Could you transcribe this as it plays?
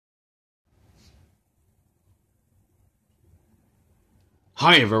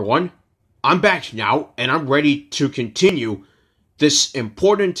Hi everyone, I'm back now and I'm ready to continue this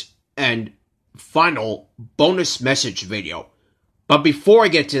important and final bonus message video. But before I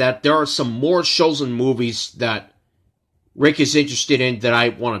get to that, there are some more shows and movies that Rick is interested in that I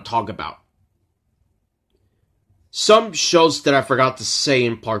want to talk about. Some shows that I forgot to say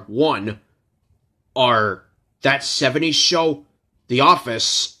in part 1 are That 70s Show, The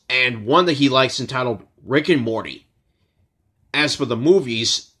Office, and one that he likes entitled Rick and Morty. As for the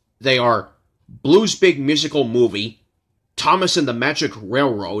movies, they are Blue's Big Musical Movie, Thomas and the Magic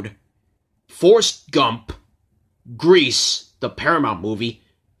Railroad, Forrest Gump, Grease, the Paramount movie,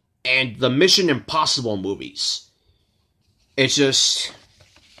 and the Mission Impossible movies. It's just,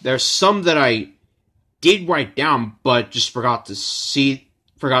 there's some that I did write down, but just forgot to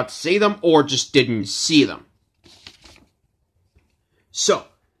say them, or just didn't see them. So,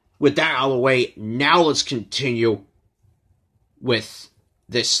 with that out of the way, now let's continue with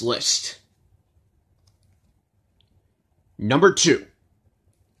this list. Number 2.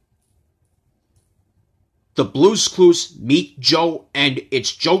 The Blue's Clues Meet Joe and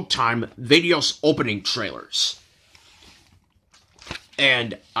It's Joe Time videos opening trailers.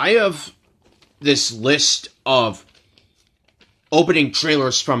 And I have this list of opening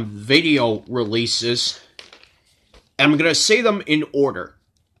trailers from video releases, and I'm going to say them in order,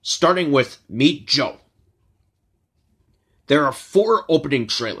 starting with Meet Joe. There are 4 opening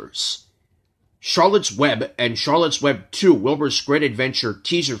trailers. Charlotte's Web and Charlotte's Web 2 Wilbur's Great Adventure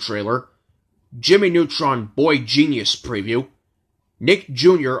teaser trailer, Jimmy Neutron Boy Genius preview, Nick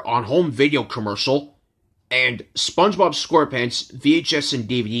Jr. on home video commercial, and SpongeBob SquarePants VHS and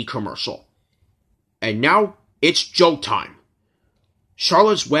DVD commercial. And now, it's Joe time.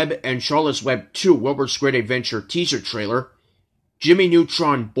 Charlotte's Web and Charlotte's Web 2 Wilbur's Great Adventure teaser trailer, Jimmy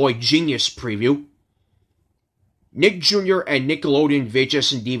Neutron Boy Genius preview, Nick Jr. and Nickelodeon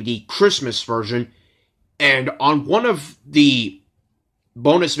VHS and DVD Christmas version, and on one of the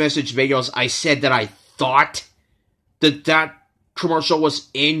bonus message videos, I said that I thought that commercial was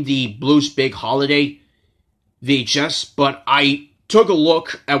in the Blue's Big Holiday VHS, but I took a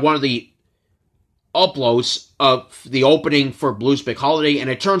look at one of the uploads of the opening for Blue's Big Holiday, and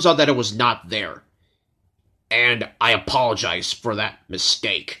it turns out that it was not there. And I apologize for that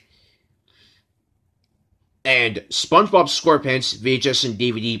mistake. And SpongeBob SquarePants VHS and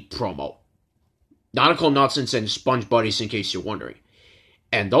DVD promo. Nautical Nonsense and Sponge Buddies, in case you're wondering.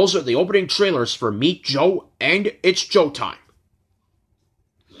 And those are the opening trailers for Meet Joe and It's Joe Time.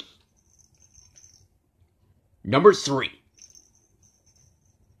 Number 3.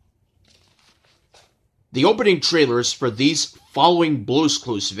 The opening trailers for these following Blue's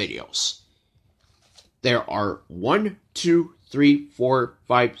Clues videos. There are 1, 2, 3, 4,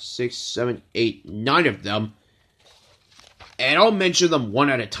 5, 6, 7, 8, 9 of them, and I'll mention them one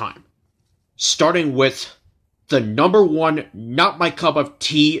at a time. Starting with the number 1 Not My Cup of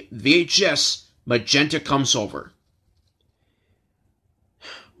Tea VHS, Magenta Comes Over.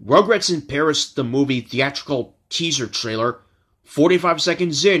 Rugrats in Paris, the movie theatrical teaser trailer, 45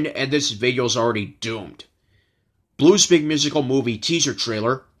 seconds in, and this video's already doomed. Blue's Big Musical Movie teaser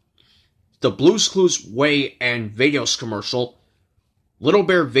trailer, the Blue's Clues Way and Videos commercial, Little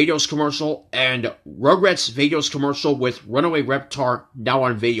Bear Videos commercial, and Rugrats Videos commercial with Runaway Reptar now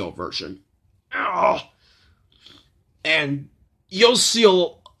on video version. Ugh. And you'll see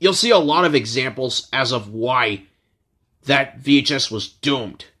a lot of examples as of why that VHS was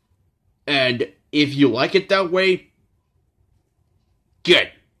doomed. And if you like it that way,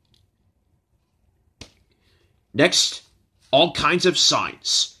 good. Next, All Kinds of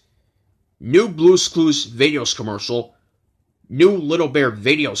Signs. New Blue's Clues Videos commercial, new Little Bear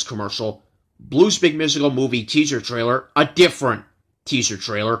Videos commercial, Blue's Big Musical Movie teaser trailer, a different teaser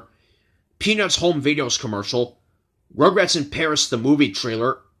trailer, Peanuts Home Videos commercial, Rugrats in Paris the movie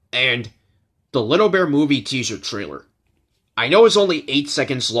trailer, and the Little Bear movie teaser trailer. I know it's only 8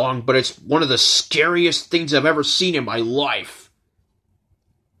 seconds long, but it's one of the scariest things I've ever seen in my life.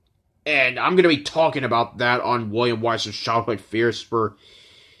 And I'm going to be talking about that on William Weyser's Childhood Fears for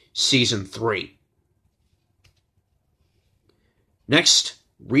Season 3. Next,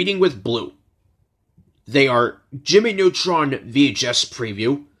 Reading with Blue. They are Jimmy Neutron VHS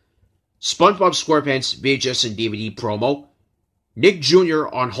preview, SpongeBob SquarePants VHS and DVD promo, Nick Jr.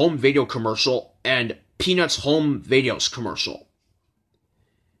 on home video commercial, and Peanuts home videos commercial.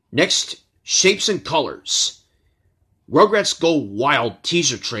 Next, Shapes and Colors. Rugrats Go Wild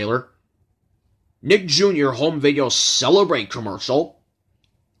teaser trailer, Nick Jr. home video Celebrate commercial,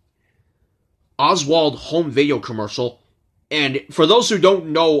 Oswald home video commercial, and for those who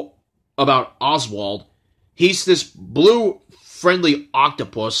don't know about Oswald, he's this blue friendly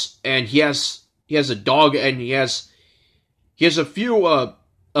octopus, and he has a dog, and he has a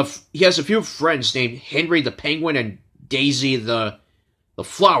few friends named Henry the Penguin and Daisy the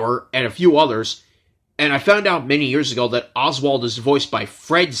Flower, and a few others. And I found out many years ago that Oswald is voiced by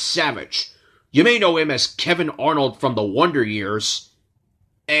Fred Savage. You may know him as Kevin Arnold from The Wonder Years.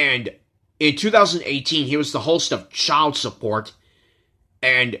 And in 2018, he was the host of Child Support.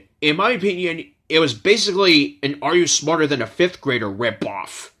 And in my opinion, it was basically an Are You Smarter Than a Fifth Grader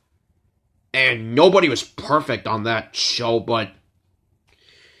ripoff. And nobody was perfect on that show, but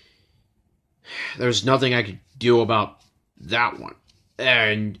there's nothing I could do about that one.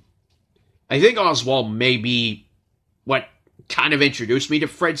 And I think Oswald may be what kind of introduced me to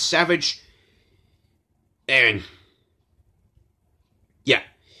Fred Savage. And yeah,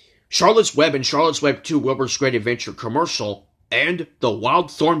 Charlotte's Web and Charlotte's Web 2 Wilbur's Great Adventure commercial, and the Wild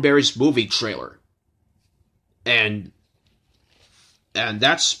Thornberrys movie trailer. And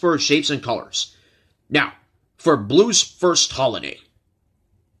that's for Shapes and Colors. Now, for Blue's First Holiday,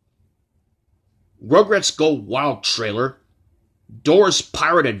 Rugrats Go Wild trailer, Dora's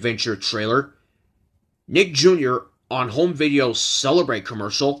Pirate Adventure trailer, Nick Jr. on Home Video Celebrate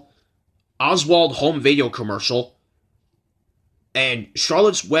commercial, Oswald Home Video commercial, and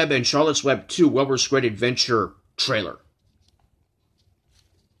Charlotte's Web and Charlotte's Web 2 Wilbur's Great Adventure trailer.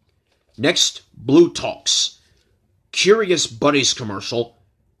 Next, Blue Talks, Curious Buddies commercial,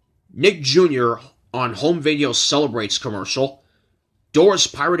 Nick Jr. on Home Video Celebrates commercial, Dora's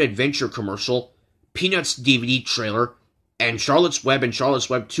Pirate Adventure commercial, Peanuts DVD trailer, and Charlotte's Web and Charlotte's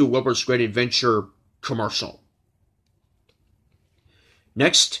Web 2 Wilbur's Great Adventure commercial.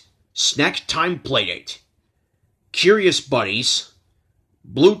 Next, Snack Time Playdate, Curious Buddies,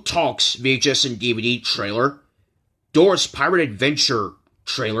 Blue Talks VHS and DVD trailer, Dora's Pirate Adventure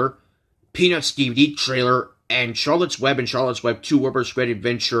trailer, Peanuts DVD trailer, and Charlotte's Web and Charlotte's Web 2 Wilbur's Great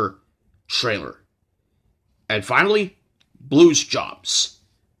Adventure trailer. And finally, Blues Jobs,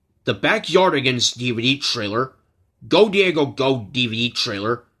 the Backyardigans DVD trailer, Go Diego Go DVD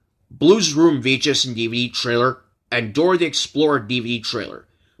trailer, Blues Room VHS and DVD trailer, and Dora the Explorer DVD trailer.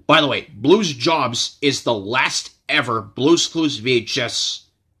 By the way, Blues Jobs is the last ever Blues Clues VHS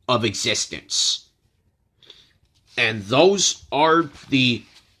of existence. And those are the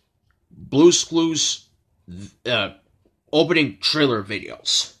Blues Clues opening trailer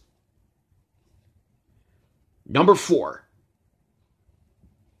videos. Number 4.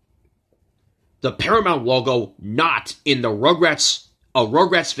 The Paramount logo not in the Rugrats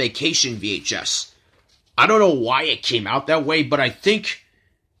Vacation VHS. I don't know why it came out that way, but I think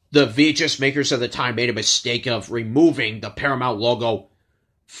the VHS makers at the time made a mistake of removing the Paramount logo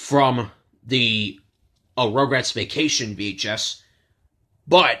from the Rugrats Vacation VHS.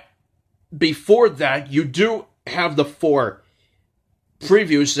 But before that, you do have the 4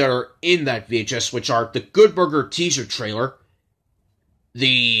 previews that are in that VHS, which are the Good Burger teaser trailer,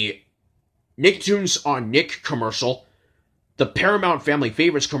 the Nicktoons on Nick commercial, the Paramount Family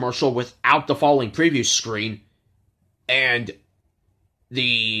Favorites commercial without the following preview screen, and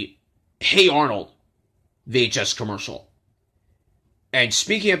the Hey Arnold VHS commercial. And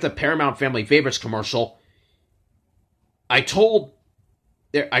speaking of the Paramount Family Favorites commercial, I told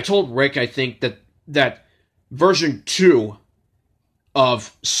Rick, I think, that version 2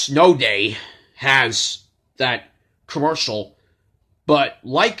 of Snow Day has that commercial, but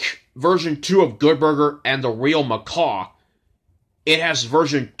like version 2 of Good Burger and the Real Macaw, it has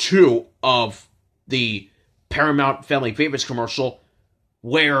version 2 of the Paramount Family Favorites commercial,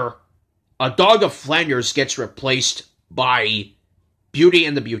 where a dog of Flanders gets replaced by Beauty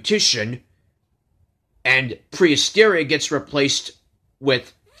and the Beautician, and Prehysteria gets replaced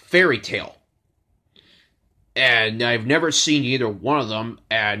with Fairy Tale. And I've never seen either one of them,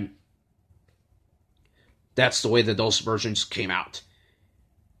 and that's the way that those versions came out.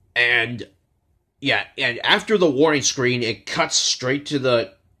 And yeah, and after the warning screen, it cuts straight to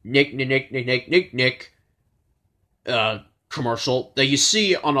the Nick commercial that you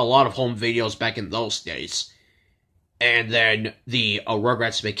see on a lot of home videos back in those days. And then the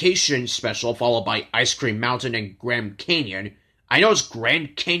Rugrats Vacation special, followed by Ice Cream Mountain and Grand Canyon. I know it's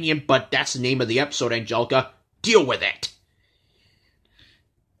Grand Canyon, but that's the name of the episode, Angelica. Deal with it.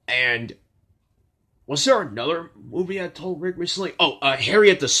 And was there another movie I told Rick recently? Oh,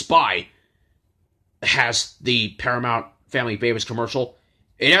 Harriet the Spy has the Paramount Family Favorites commercial.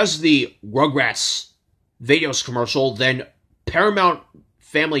 It has the Rugrats Videos commercial, then Paramount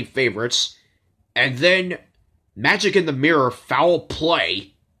Family Favorites, and then Magic in the Mirror Foul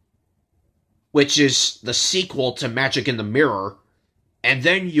Play, which is the sequel to Magic in the Mirror, and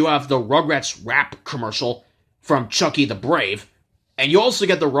then you have the Rugrats Rap commercial from Chucky the Brave, And you also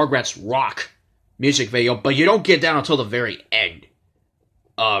get the Rugrats Rock music video, but you don't get down until the very end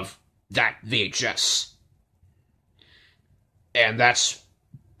of that VHS. And that's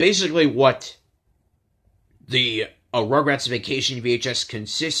basically what the Rugrats Vacation VHS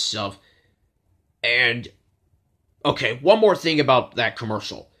consists of. And, okay, one more thing about that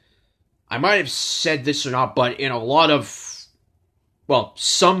commercial. I might have said this or not, but in a lot of, well,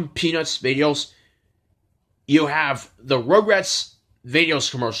 some Peanuts videos, you have the Rugrats videos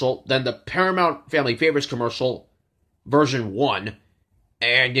commercial, then the Paramount Family Favorites commercial, version 1,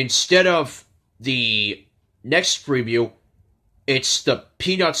 and instead of the next preview, it's the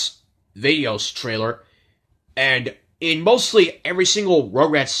Peanuts videos trailer. And in mostly every single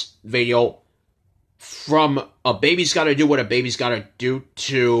Rugrats video, from a baby's gotta do what a baby's gotta do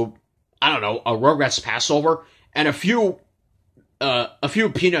to, I don't know, a Rugrats Passover, and a few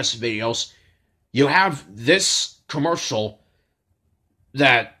Peanuts videos, you have this commercial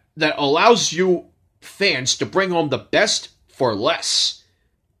that allows you fans to bring home the best for less.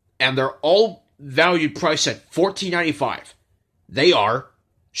 And they're all valued priced at $14.95. They are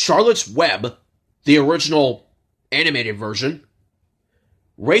Charlotte's Web, the original animated version,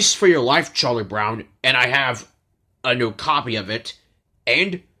 Race for Your Life, Charlie Brown, and I have a new copy of it,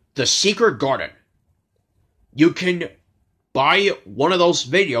 and The Secret Garden. You can buy one of those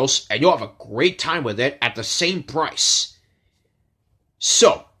videos, and you'll have a great time with it at the same price.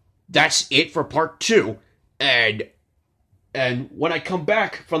 So, that's it for part 2, and when I come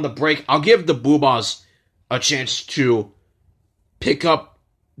back from the break, I'll give the Boobas a chance to pick up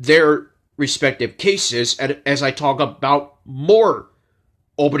their respective cases as I talk about more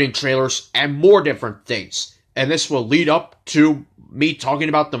opening trailers and more different things. And this will lead up to me talking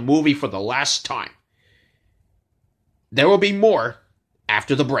about the movie for the last time. There will be more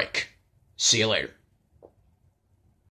after the break. See you later.